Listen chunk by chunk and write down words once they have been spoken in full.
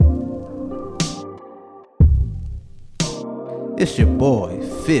It's your boy,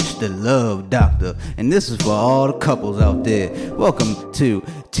 Fish the Love Doctor, and this is for all the couples out there. Welcome to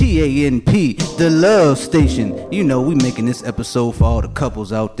TANP, the Love Station. You know, we making this episode for all the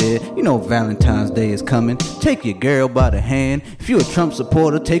couples out there. You know Valentine's Day is coming. Take your girl by the hand. If you're a Trump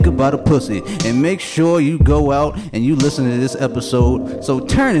supporter, take her by the pussy. And make sure you go out and you listen to this episode. So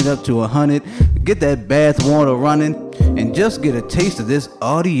turn it up to 100, get that bath water running, and just get a taste of this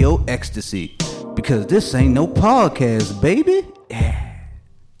audio ecstasy. Because this ain't no podcast, baby. Yeah.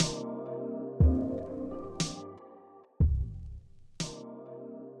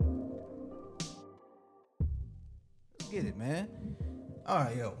 Let's get it, man. All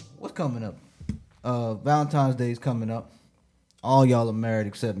right, yo. What's coming up? Valentine's Day is coming up. All y'all are married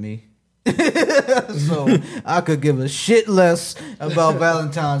except me. So I could give a shit less about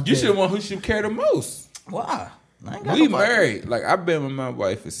Valentine's Day. You should the one who should care the most. Why? We married. Like, I've been with my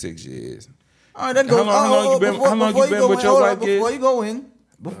wife for 6 years. All right, that goes. How long you been with your wife, kid? Before you go in,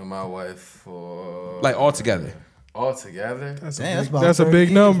 With my wife for Like, all together. That's a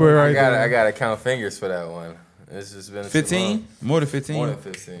big number right there. I gotta count fingers for that one. It's just been 15? More than 15? More than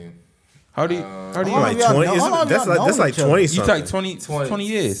 15. How do you Like 20? That's like 20 you something. like 20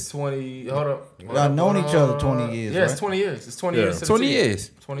 years. 20, hold up. y'all known each other 20 years, Yeah, right? it's 20 years. It's 20 Yeah. years. to the 20 T. years.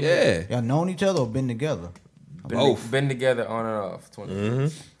 20 Yeah. years. Y'all known each other or been together? Been together on and off. 20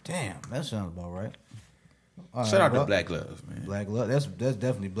 years. Damn, that sounds about right. All Shout right, out to Buck. Black Love, man. Black love. That's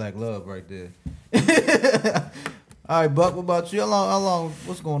definitely black love right there. All right, Buck. What about you? How long?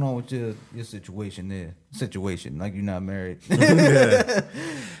 What's going on with your situation there? Situation like you're not married. Yeah.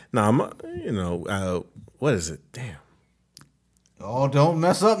 No, I'm, what is it? Damn. Oh, don't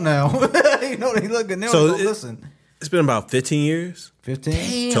mess up now. You know they looking there. So Listen. It's been about 15 years.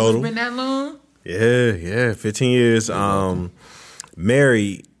 15. Total. It's been that long? Yeah, 15 years.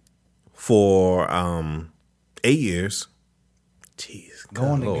 Married for 8 years. Jeez.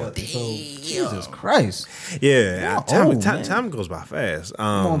 Going good Lord. together. So Jesus Christ. Yeah, You're old, man. time goes by fast. Come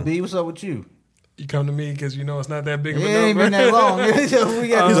on, B. What's up with you? You come to me because you know it's not that big of It a ain't number. been that long. He's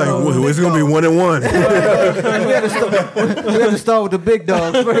like, it's gonna be 1 and 1. we had to start with the big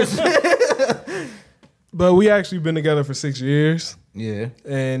dogs first. But we actually been together for 6 years Yeah,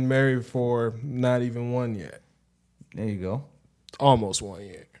 and married for not even 1 yet. there you go. Almost 1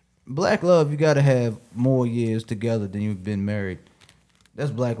 year. Black love, you got to have more years together than you've been married.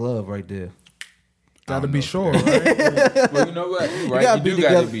 That's black love right there. Got to be sure, right? Well, you know what? You're right. You do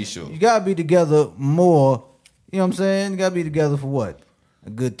got to be sure. You got to be together more. You know what I'm saying? You got to be together for what? A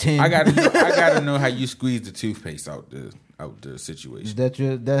good 10. I gotta know how you squeeze the toothpaste out the situation. Is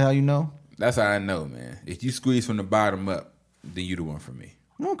that how you know? That's how I know, man. If you squeeze from the bottom up, then you the one for me.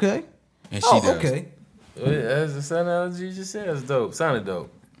 Okay. And she does. Okay. As the analogy you just said, it's dope. Sounded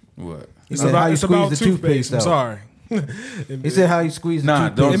dope. What? He said how you squeeze the toothpaste I'm out. sorry. He said how you squeeze the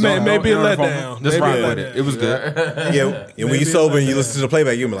toothpaste. It may be a letdown. Just Maybe rock a with it. letdown. It was good. Yeah, and when you sober and you listen to the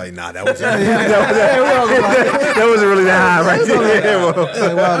playback, you'll be like, nah, that wasn't that wasn't really that high right there. Like,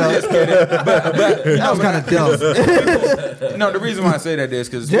 wow, that was kind of dumb. No, the reason why I say that is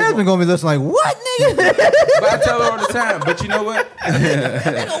because Jasmine gonna be listening like, what, nigga? But I tell her all the time. But you know what?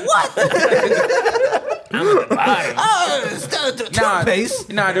 Nigga, what? Nah,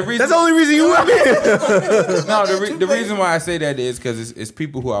 the reason. That's the only reason you want me. No, the reason why I say that is because it's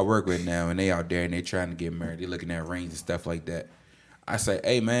people who I work with now, and they out there and they trying to get married. They looking at rings and stuff like that. I say,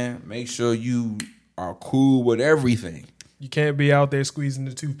 hey man, make sure you are cool with everything. You can't be out there squeezing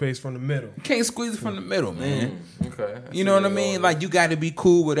the toothpaste from the middle. You can't squeeze it from the middle, man. Okay. You know what I mean? Like you got to be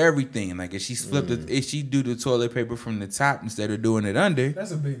cool with everything. Like if she if she do the toilet paper from the top instead of doing it under,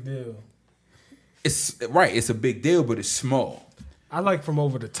 That's a big deal. it's right. It's a big deal, but it's small. I like from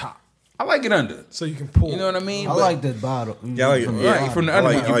over the top I like it under. so you can pull. You know what I mean? I like the bottle. Yeah, I like it. Right, from the under,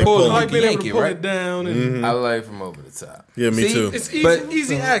 I you like can pull pulling. it, I like you being can able yank to it, pull right? it down. And I like from over the top. Yeah, me See, too. It's easy, But-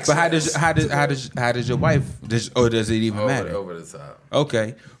 easy access. But how does your wife? Does it even matter? Over the top.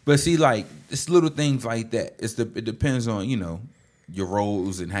 Okay, but see, like it's little things like that. It depends on your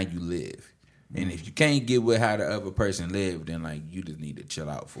roles and how you live. And if you can't get with how the other person lived, then like you just need to chill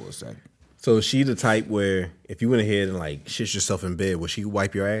out for a second. So is she the type where if you went ahead and like shit yourself in bed, would she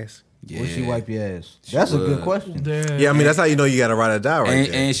wipe your ass? Yeah. Would she wipe your ass? That's a good would. question. Yeah, I mean that's how you know you got to ride or die right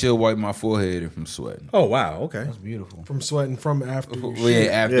there. And she'll wipe my forehead if I'm sweating. Oh wow, okay. That's beautiful. From sweating from after. your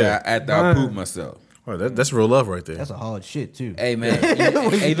Yeah, shit. after I poop myself. Oh, that's real love right there. That's a hard shit too. Hey man,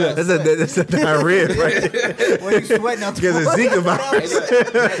 hey look. That's a diarrhea right there. When you sweating out the Because it's Zika virus.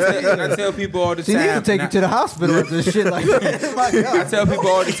 Hey, I tell people all the She time. need to take you to the hospital with this shit like that. My I God. tell people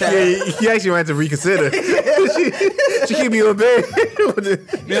all the time. Yeah, you actually might have to reconsider. she keep you in bed.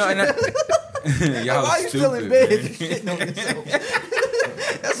 You know, Y'all Why are you still in bed shitting on yourself?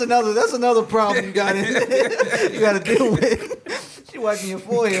 That's another problem you got to deal with. She wiping your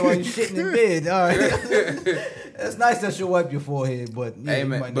forehead while you shitting in bed. All right, that's nice that she'll wipe your forehead, but yeah, Hey you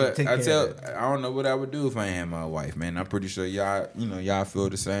man, might need to but take I care of that. don't know what I would do if I ain't had my wife, man. I'm pretty sure y'all feel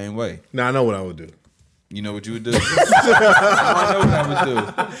the same way. Now I know what I would do. You know what you would do? I don't know what I would do.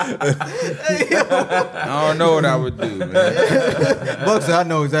 I don't know what I would do, man. Bucks, I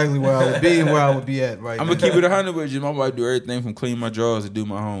know exactly where I would be and where I would be at right I'm now. gonna keep it 100 with you. My wife do everything from clean my drawers to do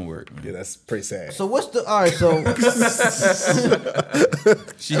my homework. Man. Yeah, that's pretty sad. So what's the all right? So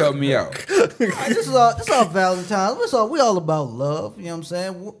She helped me out. this is our Valentine's. We all about love. You know what I'm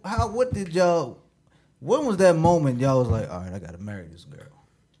saying? What did y'all? When was that moment y'all was like, all right, I gotta marry this girl?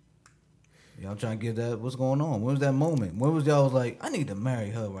 Y'all trying to get that? What's going on? When was that moment? When was y'all was like, I need to marry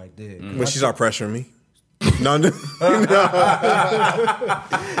her right there? When she started pressuring me. No.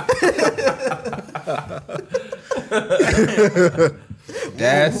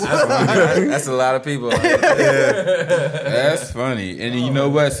 That's a lot of people. That's funny. And you know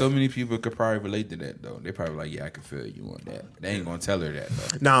what? So many people could probably relate to that though. They probably like, yeah, I can feel you on that. They ain't gonna tell her that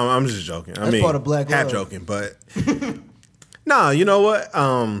though. No, I'm just joking. I That's mean, part of black half love. joking, but no, you know what?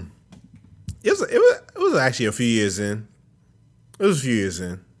 It was actually a few years in. It was a few years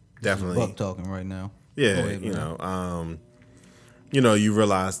in, definitely. Buck talking right now. Yeah, Go ahead, man. you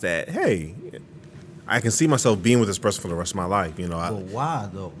realize that, hey, I can see myself being with this person for the rest of my life. You know, But why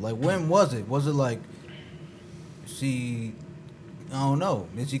though? Like, when was it? Was it like she? I don't know.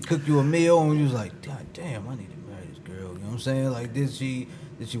 Did she cook you a meal and you was like, God damn, I need to marry this girl? You know what I'm saying? Like, did she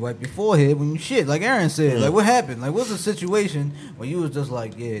wipe your forehead when you shit? Like Aaron said. Like, what happened? Like, what's the situation where you was just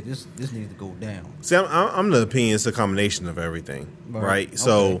like, yeah, this needs to go down? see, I'm the opinion it's a combination of everything, Right. right?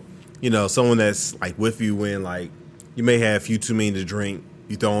 So, Okay. someone that's like with you when like you may have a few too many to drink,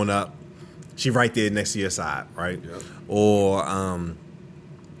 you throwing up, she right there next to your side, right? Yep. Or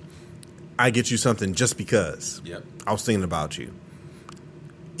I get you something just because. Yep. I was thinking about you.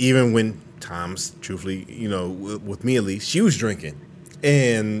 Even when times, truthfully, with me at least, she was drinking.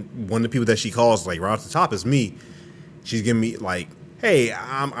 And one of the people that she calls, like, right off the top is me. She's giving me, like, hey,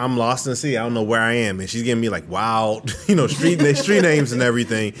 I'm lost in the city. I don't know where I am. And she's giving me, like, wild, street names and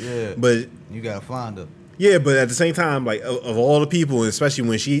everything. Yeah. But, You gotta find her. yeah, but at the same time, like, of all the people, and especially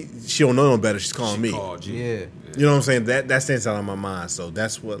when she don't know no better, she's calling me. Called you. Yeah. You know what I'm saying? That stands out in my mind. So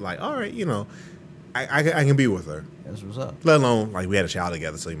that's what, like, all right, I can be with her. That's what's up. Let alone, like, we had a child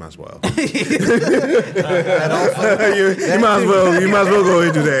together, so you might as well. you might as well go ahead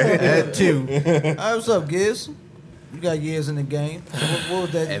and do that. That too. All right, what's up, Giz? You got years in the game. What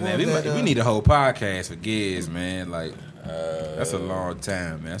was that? Hey what man, was that, we need a whole podcast for Giz, man. Like, that's a long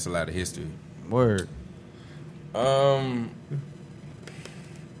time, man. That's a lot of history. word.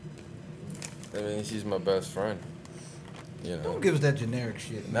 I mean, she's my best friend. You know. Don't give us that generic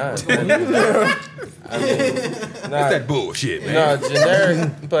shit. Nah, That's that bullshit, man. No,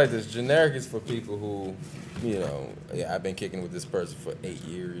 generic. But this generic is for people who, I've been kicking with this person for 8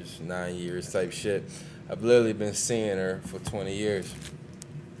 years, 9 years, type shit. I've literally been seeing her for 20 years,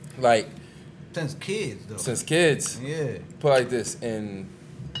 like Since kids, though. since kids. Yeah. Put it like this: in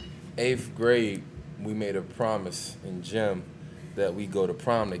 8th grade, we made a promise in gym that we go to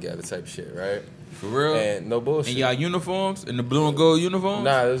prom together, type shit, right? For real? And no bullshit. In y'all uniforms? In the blue and gold uniforms?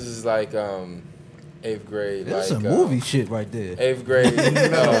 Nah, this is like 8th grade. That's like, some movie shit right there. 8th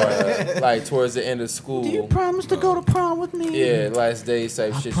grade, like towards the end of school. Do you promise to go to prom with me? Yeah, last day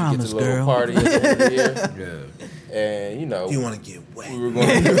type shit. You get promise, the little girl. party at the end of the year. Yeah. And, You want to get wet. we were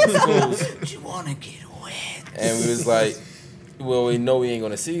going to schools. You want to get wet? And we was like, well, we know we ain't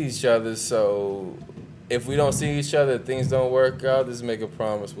going to see each other, so if we don't see each other, things don't work out, just make a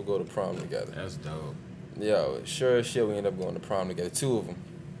promise we'll go to prom together. That's dope. Yo, sure as shit, we end up going to prom together. 2 of them.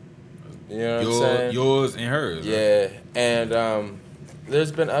 You know what I'm saying? Yours and hers. Right? Yeah, and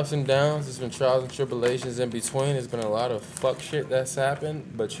there's been ups and downs. There's been trials and tribulations in between. There's been a lot of fuck shit that's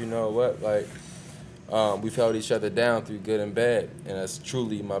happened. But you know what? Like, we've held each other down through good and bad. And that's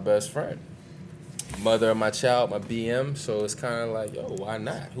truly my best friend. Mother of my child, my BM. So it's kind of like, yo, why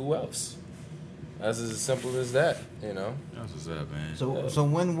not? Who else? That's as simple as that, That's what's up, man. So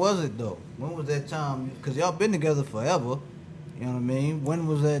when was it, though? When was that time? Because y'all been together forever. You know what I mean? When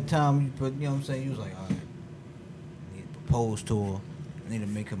was that time you put, you know what I'm saying? You was like, all right, I need to propose to her. I need to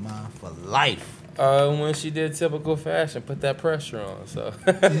make her mine for life. When she did typical fashion, put that pressure on. So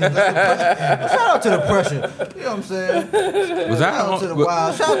Shout out to the pressure. You know what I'm saying? Was Shout out to the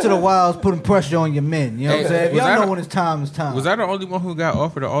Wilds. Shout out to the Wilds putting pressure on your men. You know what I'm Hey, saying? If was y'all I know the- when it's time, it's time. Was I the only one who got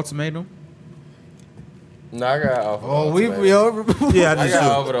offered an ultimatum? No, I got off. Oh, we all. Yeah, I I got just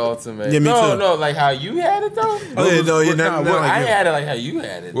off of the ultimate. Yeah, me no, too. no, like how you had it though. Oh yeah, no, you're not I like ain't you. had it like how you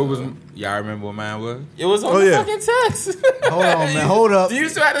had it. What was though. y'all remember what mine was? It was on Oh, the yeah. fucking text. Hold on, man. Hold up. Do you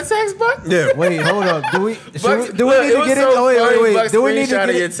still have the text, Buck? Yeah. Wait, hold up. Do we? Buck, Do we need to get in? Oh, wait. Buck Do we need to screenshotted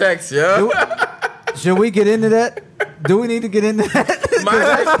get? your text, yo? Should we get into that? Do we need to get into that?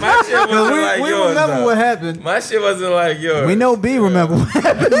 My shit wasn't we, like we yours. remember though. what happened. My shit wasn't like yours. We know B remember what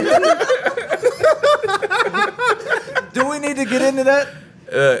happened. Do we need to get into that?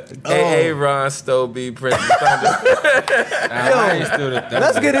 A.A. Ron stole B Prince of Thunder. I ain't still the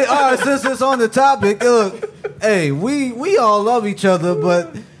Let's get it. All right, since it's on the topic, look, hey, we all love each other,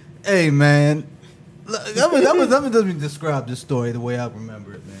 but hey, man, let me describe this story the way I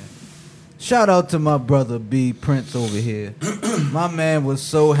remember it, man. Shout out to my brother B Prince over here. My man was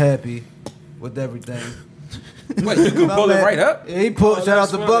so happy with everything. What, you can My pull it man- right up? Yeah, he pulled. Shout out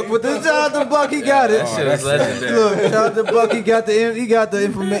to Buck with this. Shout out to Buck. He got it. That shit is legendary. Look, shout out to Buck. He got the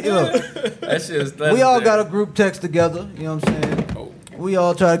information. Look, That shit is legendary. we all got a group text together. You know what I'm saying? Oh. We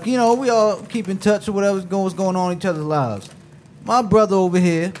all try to, we all keep in touch with what's going on in each other's lives. My brother over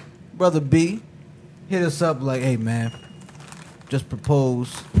here, brother B, hit us up like, hey man, just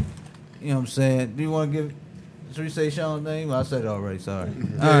propose. You know what I'm saying? Do you want to give? Should we say Sean's name? Well, I said it already. Sorry.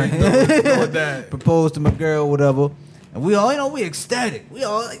 All right. with that. Propose to my girl, whatever. And we all, we ecstatic. We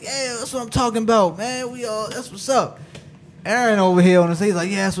all like, yeah, that's what I'm talking about, man. We all, that's what's up. Aaron over here on the stage, he's like,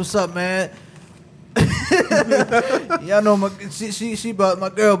 yeah, that's what's up, man. Y'all know my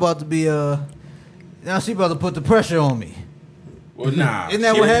girl about to be now she about to put the pressure on me. Well, nah. Isn't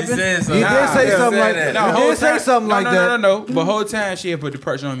that She what was happened? saying He something. did say Nah, something he like said that. that. He did say something like that. No. But whole time she had put the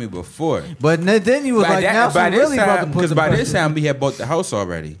pressure on me before. But then you was like, now she really about to put Because the by pressure. this time we had bought the house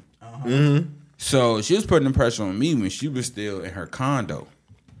already. So she was putting the pressure on me when she was still in her condo.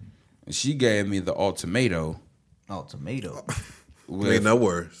 And she gave me the ultimatum. Oh, tomato. Make no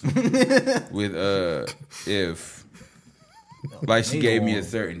words. With if like she gave me a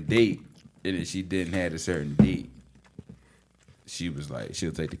certain date and if she didn't have a certain date, she was like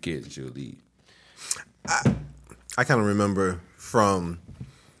she'll take the kids and she'll leave. I kind of remember from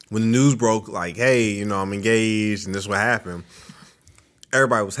when the news broke, like, hey, I'm engaged and this what happened.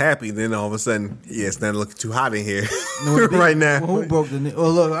 Everybody was happy. Then all of a sudden, yeah, it's not looking too hot in here right now. Who broke the news? Oh,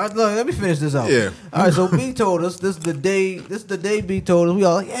 look, let me finish this out. Yeah. All right, so B told us this is the day B told us. We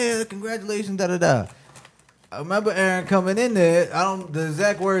all like, yeah, congratulations, da. I remember Aaron coming in there. The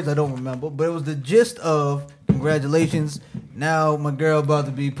exact words I don't remember, but it was the gist of congratulations. Now my girl about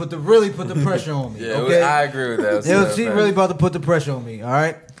to be really put the pressure on me. Yeah, okay, I agree with that. she really about to put the pressure on me. All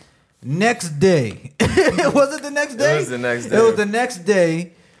right. Next day, was it the next day? It was the next day. It was the next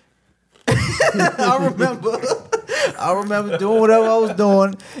day. I remember doing whatever I was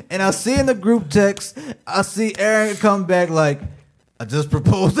doing, and I see in the group text, I see Aaron come back like, I just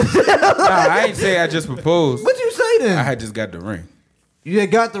proposed. Nah, I ain't say I just proposed. What you say then? I had just got the ring. You had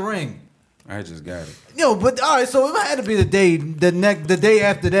got the ring. I had just got it. Yo, but all right, so it had to be the day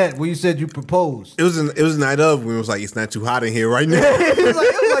after that where you said you proposed. It was the night of when it was like, it's not too hot in here right now. it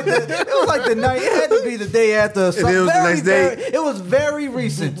was like the night. It had to be the day after. And then it was the next day. It was very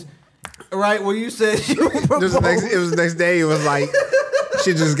recent, right? Where you said you proposed. It was the next day. It was like,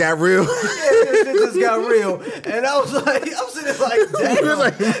 shit just got real. Shit just got real, and I was like, I'm sitting there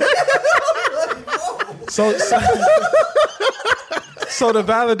like, damn. So to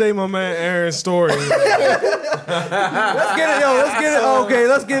validate my man Aaron's story, Let's get it. Okay,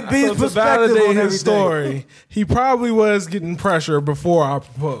 let's get B's so to perspective validate on his everything. story, he probably was getting pressure before I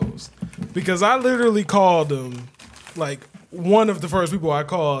proposed, because I literally called him, like one of the first people I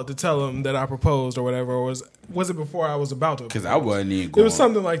called to tell him that I proposed or whatever. Or was it before I was about to? Because I wasn't even It going. was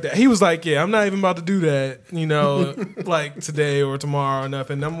something like that. He was like, yeah, I'm not even about to do that, like today or tomorrow or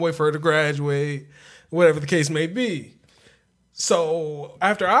nothing. I'm waiting for her to graduate, whatever the case may be. So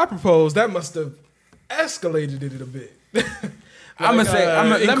after I proposed, that must have escalated it a bit. I'm gonna say,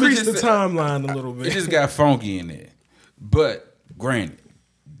 let me increase just the say- timeline a little bit. It just got funky in there. But granted,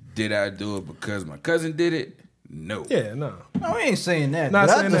 did I do it because my cousin did it? No. Yeah, no. No, we ain't saying that. Not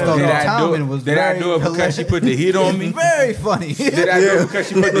but saying I just that. thought Did the I do timing it? was Did I do it because she put the heat on me? Very funny. Did I do it because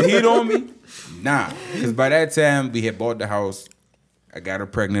she put the heat on me? Nah. Because by that time, we had bought the house. I got her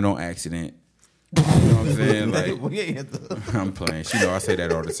pregnant on accident. You know what I'm saying? Like, We ain't have to- I'm playing. She know I say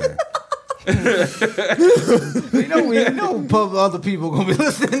that all the time. we know other people gonna be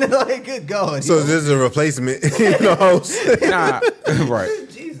listening. Like, good God. So this is a replacement, host. Nah. Right.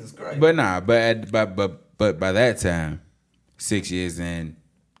 Jesus Christ. But nah. But by that time, 6 years in,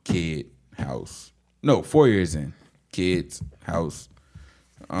 kid, house. No, 4 years in, kids, house.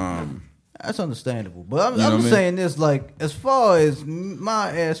 All That's understandable. But You know I'm what I mean? saying this, like, as far as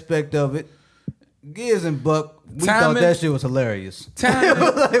my aspect of it, Gears and Buck, we thought Timing- that shit was hilarious.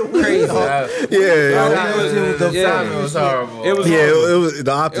 Timing Crazy. Yeah, It was horrible. It was yeah. horrible. It was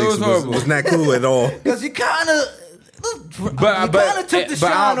the optics It was horrible. was not cool at all. Because you kind of But took the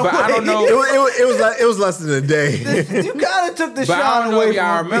shine away. I don't know. It was less than a day. You kind of took the But I shine don't know away if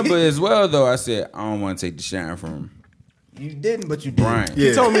y'all from remember me. as well though. I said I don't want to take the shine from him. You didn't, but you did. Brian. Yeah.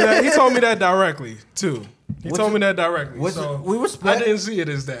 He told me that. He told me that directly too. He What's told it- me that directly. what's So it- we respect- I didn't see it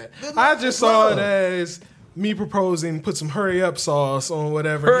as that. Good I luck. just saw it Love. as me proposing put some hurry up sauce on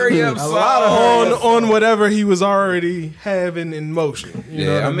whatever. Hurry up, A lot of son. hurry up. on whatever he was already having in motion. You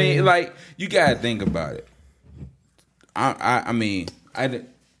know Yeah, what I mean, like you gotta think about it. I mean,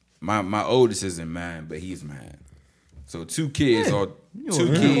 my oldest isn't mine, but he's mine. So 2 kids Yeah. or You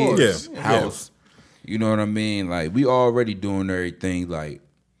 2 are, kids yeah. house. You know what I mean? Like we already doing everything like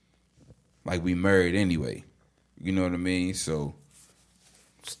we married anyway. You know what I mean? So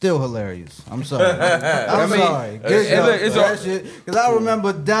Still hilarious. I'm sorry. I'm mean, sorry. it's all- Because I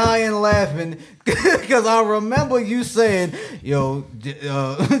remember dying laughing because I remember you saying, "Yo,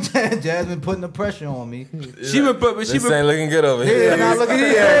 Jasmine putting the pressure on me." she been put, but she This been ain't looking good over Yeah, here. not looking.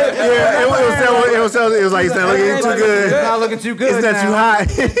 Yeah, it was like it's not looking too good. It's not looking too good. It's not now. too high.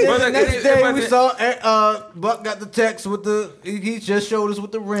 Then But the look, next it day we wasn't- saw Buck got the text with the. He just showed us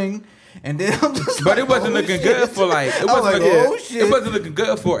with the ring, and then I'm just. but like, it wasn't oh, looking shit. good for like it I was wasn't like, looking, oh shit. it wasn't looking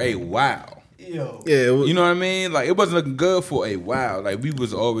good for a while. Yo. Yeah, it was, You know what I mean? Like it wasn't looking good for a while. Like we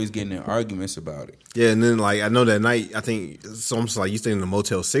was always getting in arguments about it. yeah, and then like I know that night I think it's almost like you stayed in a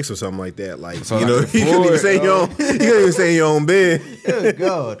Motel 6 or something like that. Like So you I know, can you couldn't even afford, stay in your own, you couldn't even stay in your own bed. Good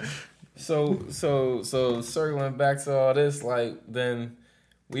God. So circling back to all this, like then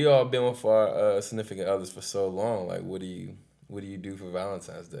we all been with our significant others for so long. Like, what do you do for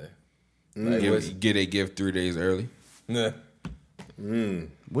Valentine's Day? Like, what's- Get a gift 3 days early. Nah.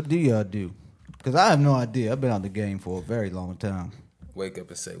 What do y'all do? Because I have no idea. I've been out the game for a very long time. Wake up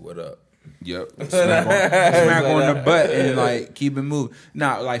and say what up. Yep. Smack on the butt and like keep it moving.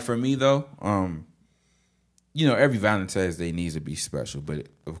 Now, like for me though, you know, every Valentine's Day needs to be special, but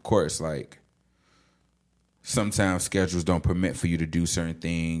of course, like sometimes schedules don't permit for you to do certain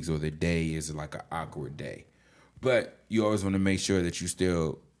things, or the day is like an awkward day. But you always want to make sure that you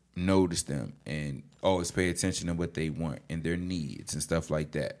still notice them and always pay attention to what they want and their needs and stuff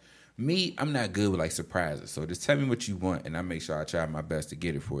like that. Me, I'm not good with like surprises, so just tell me what you want, and I make sure I try my best to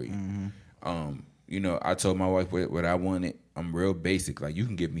get it for you. You know, I told my wife what I wanted. I'm real basic. Like you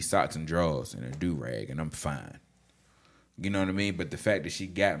can give me socks and drawers and a do rag, and I'm fine. You know what I mean? But the fact that she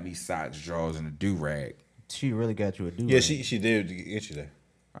got me socks, drawers, and a do rag, She really got you a do. Yeah, she did get you there.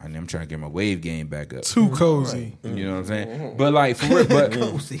 I'm trying to get my wave game back up. too cozy. You know what I'm saying? But like for real,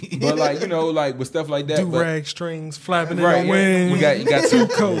 but like you know, like with stuff like that. Do but- rag strings flapping Right, in the wind. you got too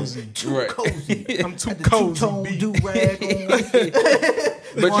two cozy. right. cozy. I'm too Had the cozy. two-tone B. do rag on.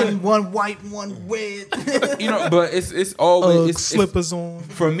 But one white, one red. you know, but it's always it's, Slippers on.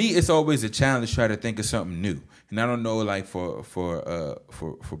 for me, it's always a challenge to try to think of something new. And I don't know, like for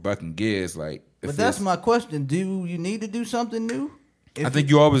Buck and Gears, like. if But that's it's- my question. Do you need to do something new? I think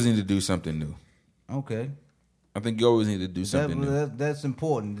you always need to do something new. Okay. I think you always need to do something new. That's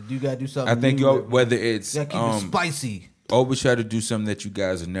important. You got to do something I think new. whether it's You got to keep it spicy. always try to do something that you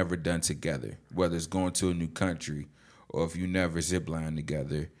guys have never done together. Whether it's going to a new country, or if you never zipline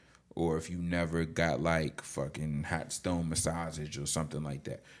together, or if you never got like fucking hot stone massages or something like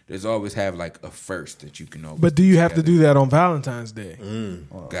that. There's always have like a first that you can always. But do you have to do that on Valentine's Day?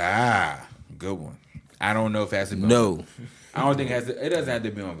 God, good one. I don't know if it has to be. No. I don't think it has to. It doesn't have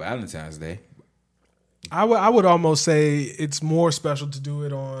to be on Valentine's Day. I would almost say it's more special to do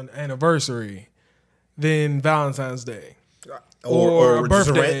it on anniversary than Valentine's Day. Or a just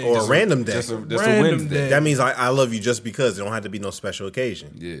birthday. or a random day. Just a Random Wednesday. day. That means I love you just because. It don't have to be no special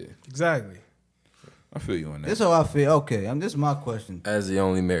occasion. Yeah, Exactly. I feel you on that. This is how I feel. Okay, this is my question. As the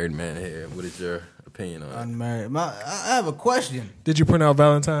only married man here, what is your opinion on it? Unmarried. I have a question. Did you print out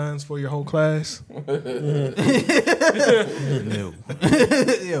Valentine's for your whole class? No.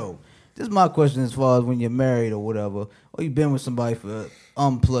 Yo, this is my question as far as when you're married or whatever, or you've been with somebody for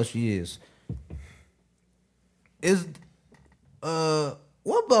plus years. Is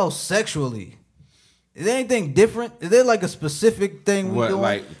what about sexually? Is there anything different? Is there like a specific thing we What, doing?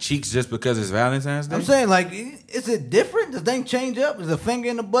 like cheeks just because it's Valentine's Day? I'm saying, like, is it different? Does thing change up? Is a finger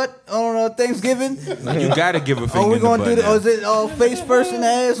in the butt on Thanksgiving? You gotta give a finger Are we in the gonna butt do the? now. Or is it all face first in the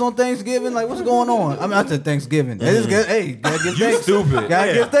ass on Thanksgiving? Like, what's going on? I mean, after Thanksgiving, hey, gotta give thanks. stupid.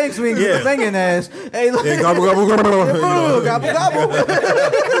 Gotta give thanks when you get the finger in the ass. Hey, look, Yeah, gobble, gobble, gobble,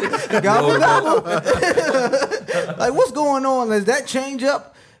 gobble. gobble gobble. Like, what's going on? Does that change up?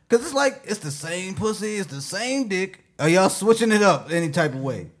 Cause it's like it's the same pussy, it's the same dick. Are y'all switching it up any type of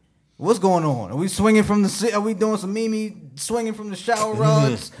way? What's going on? Are we swinging from the? Are we doing some Mimi swinging from the shower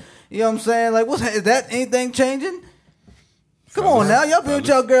rods? You know what I'm saying? Like, is that anything changing? Come on now, y'all been with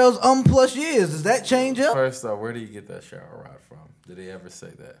y'all girls plus years. Does that change up? First off, where do you get that shower rod from? Did they ever say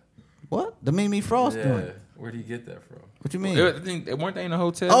that? What? The Mimi Frost joint? Where do you get that from? What you mean? Weren't they in a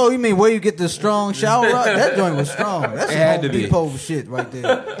hotel? Oh, you mean where you get the strong shower rod? That joint was strong. That's It some had Home to be. Depot shit right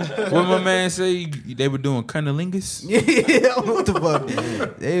there. What my man say? They were doing cunnilingus? Yeah, what the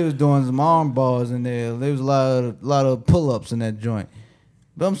fuck? They was doing some arm bars in there. There was a lot of pull-ups in that joint.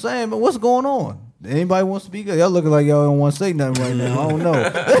 But I'm saying, but what's going on? Anybody want to speak? Y'all looking like y'all don't want to say nothing right now. I don't know.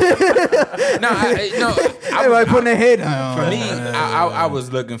 Everybody putting their head down. For me, I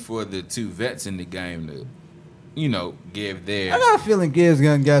was looking for the two vets in the game to, give their. I got a feeling Gibbs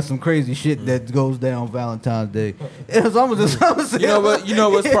got some crazy shit that goes down Valentine's Day. So I'm just saying, You know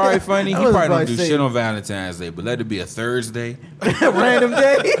what's probably funny? He I was probably don't about to do say- shit on Valentine's Day, but let it be a Thursday, random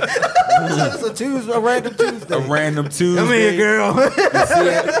day. It's a Tuesday, a random Tuesday. a random Tuesday. Come here, girl.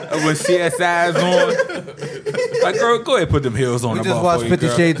 When CSI's on, like, girl, go ahead, put them heels on. We the just ball watched for you, 50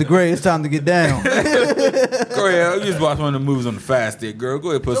 girl. Shades of Grey. It's time to get down. Go ahead, you just watch one of the movies on the fast stick, girl. Go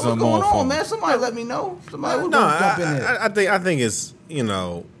ahead, put So what's something going on for on, me. man? Somebody let me know. Somebody No, jump in there. I think it's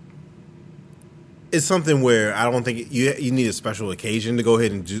it's something where I don't think you need a special occasion to go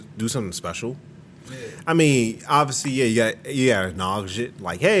ahead and do something special. Yeah. I mean, obviously, yeah, you got to acknowledge it.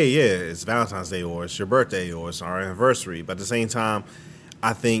 Like, hey, yeah, it's Valentine's Day, or it's your birthday, or it's our anniversary. But at the same time,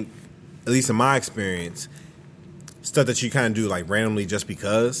 I think, at least in my experience, stuff that you kind of do like randomly just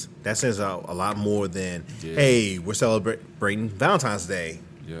because, that sends out a lot more than, hey, we're celebrating Valentine's Day.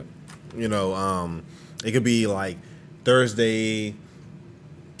 Yeah. It could be like Thursday,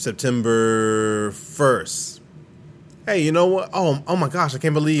 September 1st. Hey, you know what? Oh my gosh, I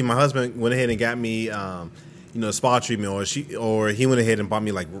can't believe my husband went ahead and got me, a spa treatment, or he went ahead and bought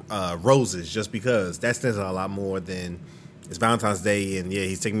me like roses just because. That stands out a lot more than it's Valentine's Day and yeah,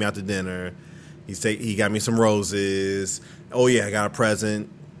 he's taking me out to dinner. He got me some roses. Oh yeah, I got a present.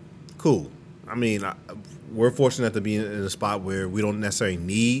 Cool. I mean, we're fortunate to be in a spot where we don't necessarily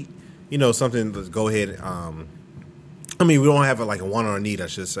need, something to go ahead. We don't have like a want or a need, I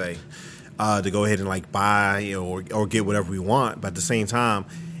should say, to go ahead and like buy or get whatever we want. But at the same time,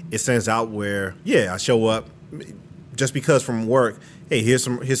 it stands out where, yeah, I show up just because from work. Hey, here's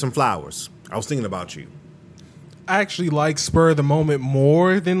some flowers. I was thinking about you. I actually like spur of the moment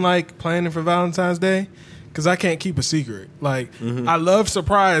more than like planning for Valentine's Day because I can't keep a secret. Like, I love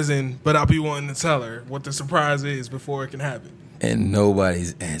surprising, but I'll be wanting to tell her what the surprise is before it can happen. And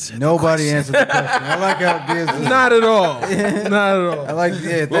nobody's answered. Nobody answered the question. I like how Gibbs is. Not at all. Not at all. I like,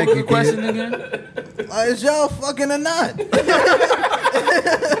 yeah, What thank was you, the question Gibbs. again? Is y'all fucking or not?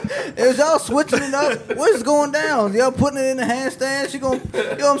 Is y'all switching it up? What's going down? Y'all putting it in the handstand? She gonna, you know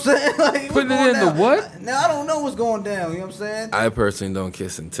what I'm saying? Like, what's Putting it going in the down? what? Now I don't know what's going down. You know what I'm saying? I personally don't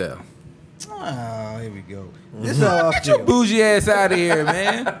kiss and tell. Oh, here we go. This is how I feel. Bougie ass out of here,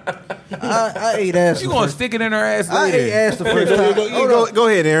 man. I ate ass. You the gonna first- stick it in her ass I ate later? ass the first time. Hold on. Go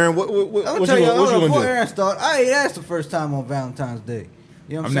ahead, Aaron. What I'm you gonna tell you, hold on, gonna before do? Aaron start, I ate ass the first time on Valentine's Day.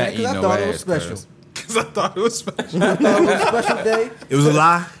 You know what I'm I'm not saying? Because I eating thought no it was ass, special. cuz. Because I thought it was special. I thought it was a special day. It was a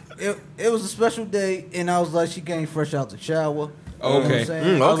lie. It was a special day, and I was like, she came fresh out the shower. You know what I'm Okay.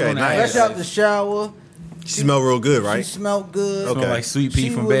 saying? I was Okay, gonna nice. Fresh ask. out the shower. She smelled real good, She right? smelled good. Okay. Smell like Sweet Pea She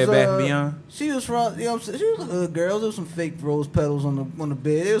from was, Bed Bath & Beyond. She was from, you know what I'm saying? She was a hood girl. There was some fake rose petals on the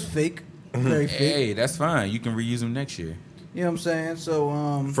bed. It was fake. Very fake. Hey, that's fine. You can reuse them next year. You know what I'm saying?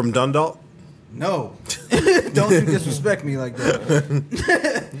 So, From Dundalk. no. Don't you disrespect me like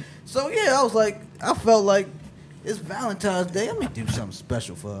that. So, yeah, I felt like it's Valentine's Day. I'm going to do something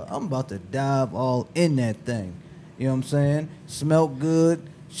special for her. I'm about to dive all in that thing. You know what I'm saying? Smelled good.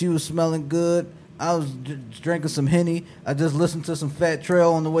 She was smelling good. I was drinking some Henny. I just listened to some Fat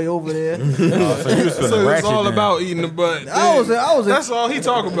Trail on the way over there. So you was feeling So it's ratchet all then. about eating the butt. I was in- That's all he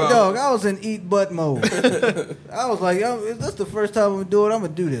talk about. Dog, I was in eat butt mode. I was like, is this the first time I'm going to do it? I'm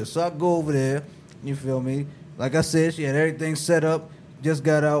going to do this. So I go over there. You feel me? Like I said, she had everything set up. Just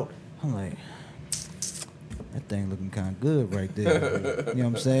got out. I'm like, That thing looking kind of good right there. You know what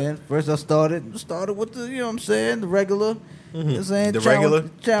I'm saying? First I started with the, you know what I'm saying, the regular. You know what I'm saying? The regular?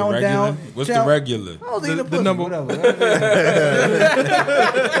 Chowing down. What's the regular? I was eating The the pussy, number- whatever.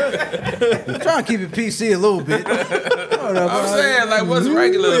 Trying to keep it PC a little bit. Whatever. I'm saying, like, what's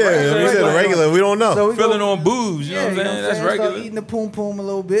regular? Yeah, we said the regular. We don't know. So we Filling go- on boobs, you know what I'm saying? That's Start regular. eating the poom poom a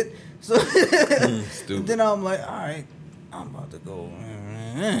little bit. So Stupid. then I'm like, all right, I'm about to go.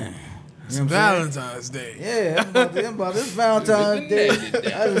 It's Valentine's Day. Yeah, I'm about this Valentine's Day.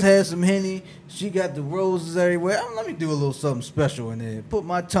 I just had some Henny. She got the roses everywhere. Let me do a little something special in there. Put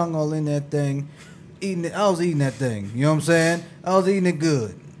my tongue all in that thing. Eating it. I was eating that thing. You know what I'm saying? I was eating it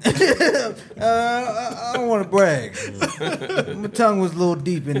good. I don't want to brag. My tongue was a little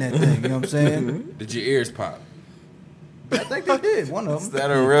deep in that thing. You know what I'm saying? Did your ears pop? I think they did. One of Is them.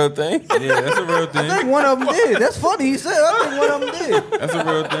 that a real thing? Yeah, that's a real I thing. think one of them did. That's funny. He said. I think one of them did. That's a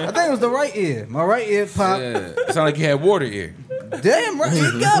real I thing. think it was the right ear. My right ear popped. Yeah. It sounded like you had water ear. Damn right,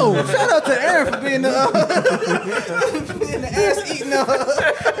 you go. Shout out to Aaron for being the ass eating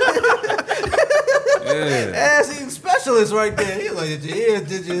Yeah. ass eating specialist right there. He like, did your ears?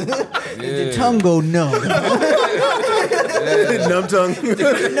 Did your tongue go numb? Numb tongue.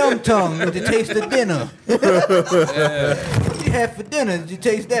 Numb tongue. Did you taste the dinner? What you had for dinner? Did you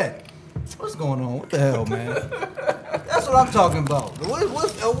taste that? What's going on? What the hell, man? That's what I'm talking about.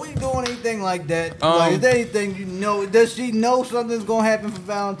 Are we doing anything like that? Like, is there anything you know? Does she know something's gonna happen for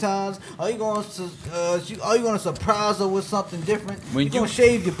Valentine's? Are you going to surprise her with something different? When you gonna you-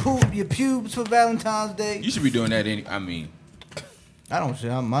 shave your pubes for Valentine's Day? You should be doing that. I mean, I don't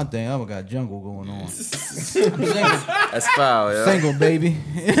shave my thing. I got jungle going on. I'm single, That's foul, yeah. single baby.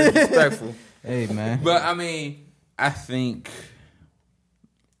 Respectful. Hey man. but I mean, I think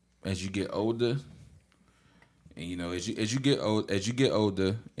as you get older, and you know, as you get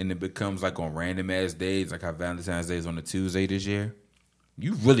older, and it becomes like on random ass days, like how Valentine's Day is on a Tuesday this year,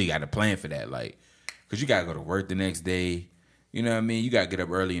 you really got to plan for that, like, cause you gotta go to work the next day. You know what I mean? You gotta get up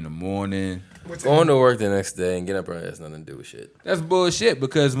early in the morning. Going to work the next day and getting up early has nothing to do with shit. That's bullshit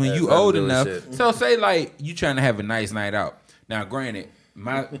because when That's you nothing old to do with enough, shit. so say like you trying to have a nice night out. Now, granted,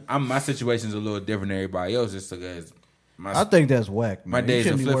 my situation's a little different than everybody else, just because I think that's whack, man. My days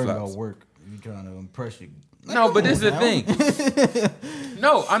you are shouldn't be worried flip-flops. about work. You trying to impress you. Like, no, come but this on is the now. thing.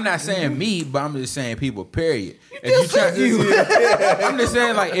 No, I'm not saying me, but I'm just saying people. Period. just said I'm just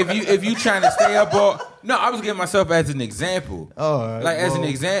saying like if you trying to stay up all. No, I was giving myself as an example. All right, like as well.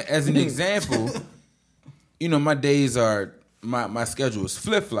 an example, you know, my days are my schedule is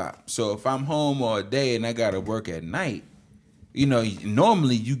flip flop. So if I'm home all day and I gotta work at night, you know,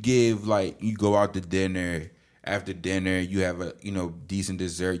 normally you give like you go out to dinner. After dinner, you have a decent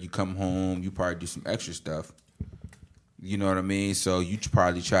dessert. You come home, you probably do some extra stuff. You know what I mean? So you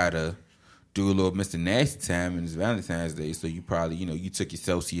probably try to do a little Mr. Nasty time, and it's Valentine's Day. So you probably you took your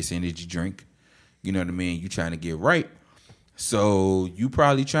Celsius energy drink. You know what I mean? You trying to get right. So you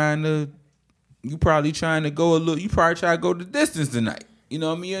probably trying to go a little. You probably try to go the distance tonight. You know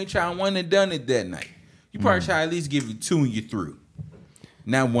what I mean? You ain't trying one and done it that night. You probably try to at least give you 2 and you're through.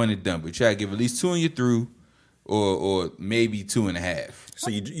 Not one and done, but try to give at least 2 and you're through. Or maybe 2.5. So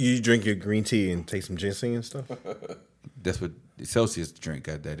you drink your green tea and take some ginseng and stuff? That's what the Celsius drink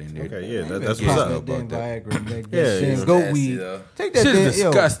got that in there. Okay, yeah, You that's better what's pop up. that damn about that. Viagra, that Yeah, ginseng, yeah. goat Nasty, weed. though. Take that Shit is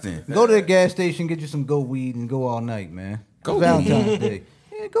damn, disgusting. Go to the gas station, get you some goat weed, and go all night, man. Goat Valentine's Day.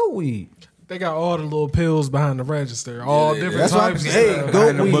 Yeah, goat weed. They got all the little pills behind the register, all they different do. That's what I'm types. saying. Hey, of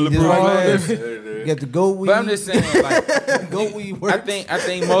goat Behind the weed. Just bulletproof like glass. that. You got the goat weed. But I'm just saying, like, goat weed I works.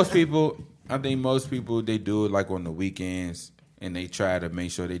 think most people they do it like on the weekends, and they try to make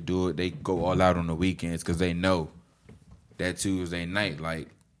sure they do it. They go all out on the weekends because they know that Tuesday night, like,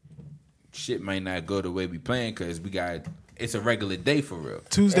 shit might not go the way we plan because it's a regular day for real.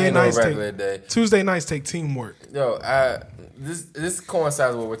 Tuesday Ain't no nights regular take day. Tuesday nights take teamwork. Yo, this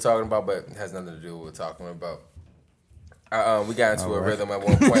coincides with what we're talking about, but it has nothing to do with what we're talking about. We got into a rhythm at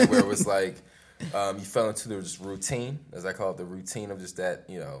one point where it was like you fell into this routine, as I call it, the routine of just that,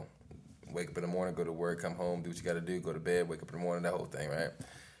 wake up in the morning, go to work, come home, do what you got to do, go to bed, wake up in the morning, that whole thing, right?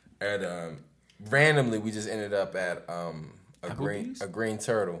 And randomly, we just ended up at a green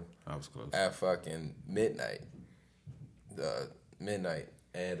turtle I was close. at fucking midnight.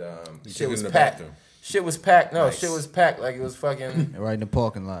 And shit took it was in the packed. bathroom. Shit was packed. No, shit was packed like it was fucking Right in the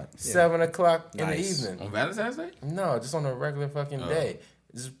parking lot. 7 o'clock in the Nice. evening. On Valentine's Day? No, just on a regular fucking day.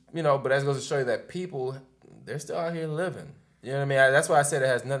 Just, but that goes to show you that people, they're still out here living. You know what I mean? That's why I said it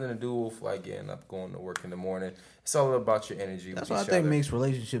has nothing to do with like getting up, going to work in the morning. It's all about your energy. That's with what I each think other. makes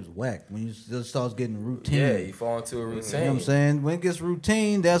relationships whack when you just start getting routine. Yeah, you fall into a routine. You know what I'm saying? When it gets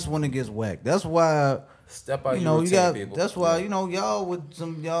routine, that's when it gets whack. That's why Step out you your know routine, you got. people. That's why you know y'all with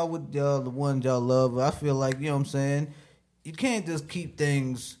the ones y'all love. I feel like you know what I'm saying. You can't just keep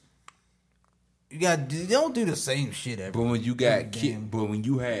things. You don't do the same shit every. But when you every got damn- but when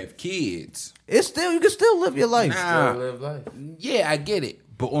you have kids, it's still you can still live your life. Nah. Still live life. yeah, I get it.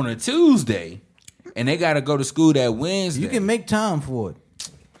 But on a Tuesday, and they got to go to school that Wednesday. You can make time for it.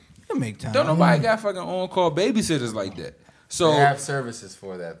 You can make time. Don't nobody got fucking on-call babysitters like that. So They have services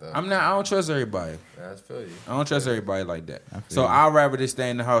for that though. I don't trust everybody. I feel you. I don't trust everybody like that. So I'd rather just stay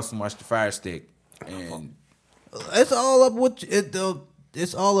in the house and watch the Fire Stick. And It's all up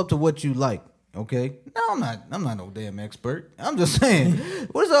it's all up to what you like. Okay. No, I'm not no damn expert. I'm just saying.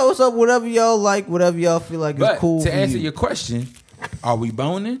 What's up? Whatever y'all like, whatever y'all feel like is but cool. to for answer you. your question, are we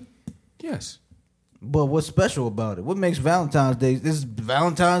boning? Yes. But what's special about it? What makes Valentine's Day? Is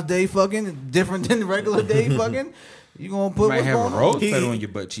Valentine's Day fucking different than regular day fucking? You gonna put You might what's have going a on? rose petal on your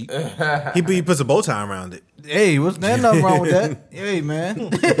butt cheek. He puts a bow tie around it. Hey, there's nothing wrong with that. Hey, man.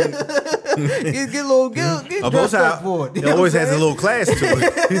 get a little get A bow dressed up tie for it. You it know always what I'm has a saying? little class to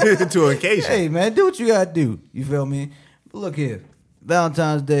it, to an occasion. Hey, man, do what you gotta do. You feel me? But look here.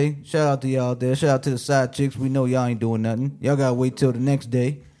 Valentine's Day. Shout out to y'all there. Shout out to the side chicks. We know y'all ain't doing nothing. Y'all gotta wait till the next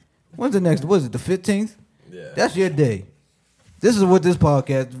day. When's the next? What is it? The 15th? Yeah. That's your day. This is what this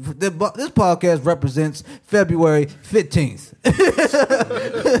podcast. This podcast represents February 15th.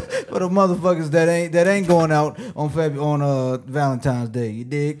 For the motherfuckers that ain't going out on Valentine's Day. You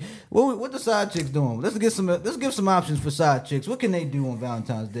dig? What the side chicks doing? Let's give some options for side chicks. What can they do on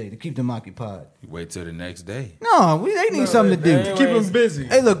Valentine's Day to keep them occupied? Wait till the next day. No, they need something to do. they Keep them busy.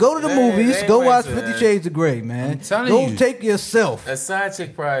 Hey, look, go to the They movies. ain't Go wait watch till 50 that. Shades of Grey, man. I'm telling Go you. take yourself. A side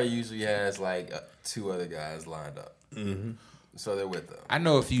chick probably usually has like 2 other guys lined up. Mm-hmm. So they're with them. I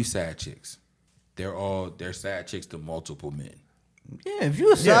know a few side chicks. They're side chicks to multiple men. Yeah, if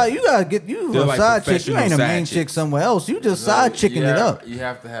you a side, you gotta get you They're a like side chick. You professional ain't a side main chick chicks. somewhere else. You just side chicking it up. You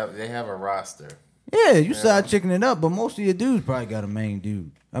have to have. They have a roster. Yeah, you side chicking it up, but most of your dudes probably got a main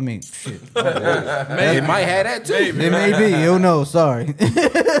dude. I mean, shit. They might have that too. It may be. You don't know. Sorry.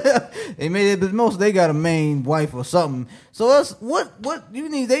 They made it, but most they got a main wife or something. So us, what you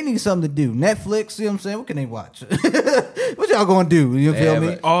need? They need something to do. Netflix. See what I'm saying? What can they watch? What y'all gonna do? You feel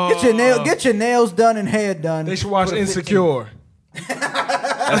me? Get your nails done and hair done. They should watch for the 15th. Insecure.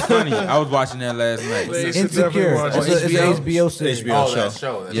 That's funny. I was watching that last night. They should Insecure. definitely watch It's it. an HBO series. HBO Oh, that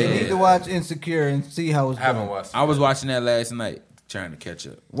show. show. Yeah. You need to watch Insecure and see how it's I haven't done. watched. I was watching that last night, trying to catch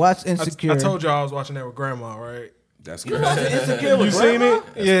up. Watch Insecure. I told y'all I was watching that with Grandma, right? That's You crazy. watching Insecure with You seen Grandma?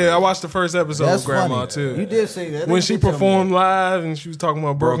 it? Yeah, I watched the first episode That's with Grandma funny. too. You did say that. When They she did tell me performed that. live and she was talking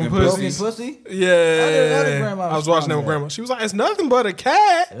about broken Broken Broken pussies. pussy. Yeah, How did Grandma I was watching that respond with to Grandma. She was like, "It's nothing but a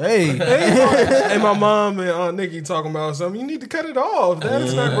cat." Hey, And my mom and Aunt Nikki talking about something. You need to cut it off. That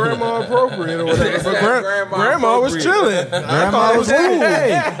is not grandma appropriate or whatever. But grandma was appropriate. chilling. I thought it was cool.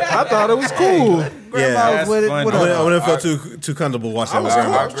 Hey, I thought it was cool. Grandma Yeah. was with it. That's What funny. up? I wouldn't feel too comfortable watching that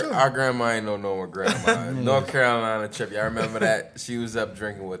with grandma. Our grandma ain't no normal grandma. North Carolina trip. Y'all remember that? She was up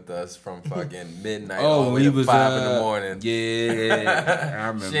drinking with us from fucking midnight all the way we to was 5 in the morning. Yeah, I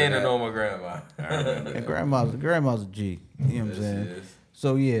remember She ain't a that. normal grandma. Yeah, grandma's a G. You know what I'm saying? She is.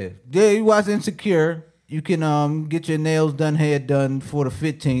 So yeah, you watch Insecure. You can get your nails done, hair done for the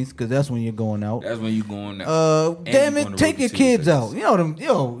 15th because that's when you're going out. That's when you going out. Damn you it, going to take your Rover kids Tuesdays. out. You know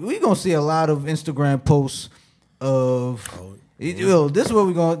them. We gonna see a lot of Instagram posts of. This is what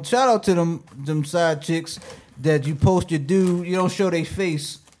we gonna shout out to them side chicks that you post your dude. You don't show their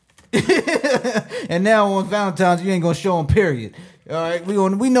face, and now on Valentine's you ain't gonna show them. Period. All right,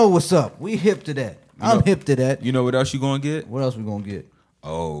 we know what's up. We hip to that. I'm hip to that. You know what else you gonna get? What else we gonna get?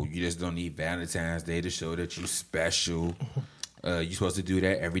 Oh, you just don't need Valentine's Day to show that you special. You're supposed to do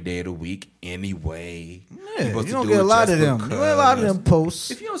that every day of the week anyway. Yeah, supposed you to don't do get a it lot just of them. You get a lot of them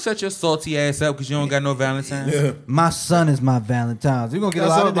posts. If you don't set your salty ass up because you don't got no Valentine's, My son is my Valentine's. You're gonna get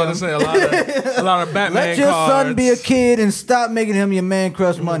That's a what lot I of was them. about to say. A lot of Batman Let your cards. son be a kid and stop making him your man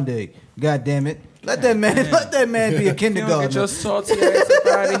crush Monday. God damn it. Let that man be a you don't get kindergartner. your salty ass up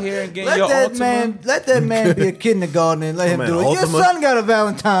out of here and get your Let that man be a kindergartner and let him man, do it. Your Ultima. son got a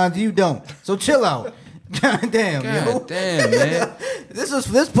Valentine's, you don't. So chill out. God damn, yo. God damn, man. This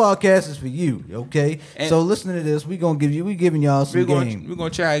podcast is for you, okay? And- so listen to this. We giving y'all some game. We're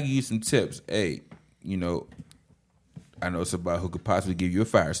gonna try to give you some tips. Hey, I know somebody who could possibly give you a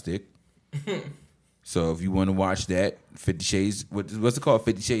fire stick. So if you want to watch that, 50 Shades, what's it called?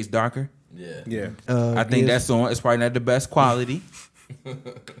 50 Shades Darker? Yeah. I think that's on. It's probably not the best quality,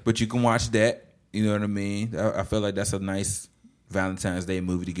 but you can watch that. You know what I mean? I feel like that's a nice Valentine's Day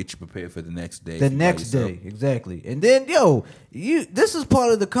movie to get you prepared for the next day. The next day, exactly. And then, this is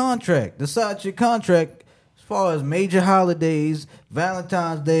part of the contract. Decide your contract as far as major holidays,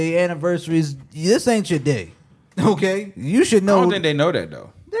 Valentine's Day, anniversaries. This ain't your day, okay? You should know. I don't think they know that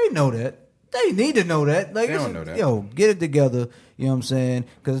though. They know that. They need to know that. Like, They don't know that. Get it together. You know what I'm saying?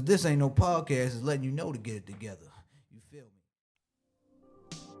 Because this ain't no podcast. It's letting you know to get it together. You feel me?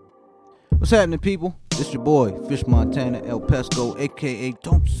 What's happening, people? It's your boy, Fish Montana El Pesco, a.k.a.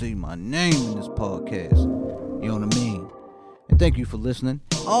 Don't Say My Name in this podcast. You know what I mean? And thank you for listening.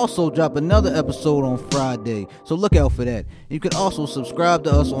 Also, drop another episode on Friday, so look out for that. You can also subscribe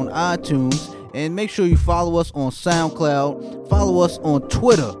to us on iTunes, and make sure you follow us on SoundCloud. Follow us on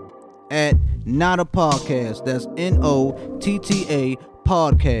Twitter at Notta Podcast. That's NOTTA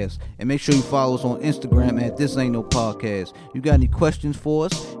Podcast. And make sure you follow us on Instagram at This Ain't No Podcast. You got any questions for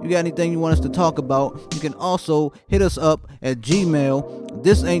us? You got anything you want us to talk about? You can also hit us up at Gmail.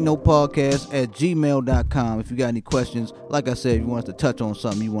 This Ain't No Podcast at gmail.com. If you got any questions, like I said, if you want us to touch on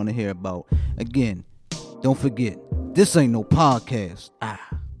something you want to hear about. Again, don't forget, this ain't no podcast.